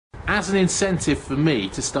As an incentive for me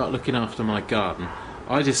to start looking after my garden,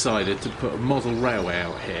 I decided to put a model railway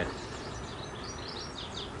out here.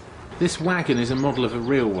 This wagon is a model of a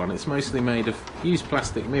real one. It's mostly made of used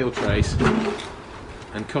plastic meal trays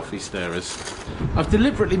and coffee stirrers. I've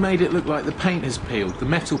deliberately made it look like the paint has peeled, the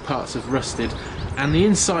metal parts have rusted, and the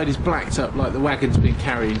inside is blacked up like the wagon's been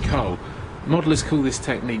carrying coal. Modellers call this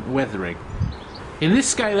technique weathering. In this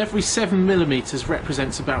scale, every 7mm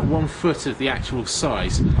represents about 1 foot of the actual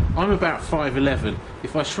size. I'm about 5'11".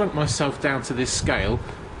 If I shrunk myself down to this scale,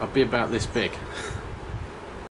 I'd be about this big.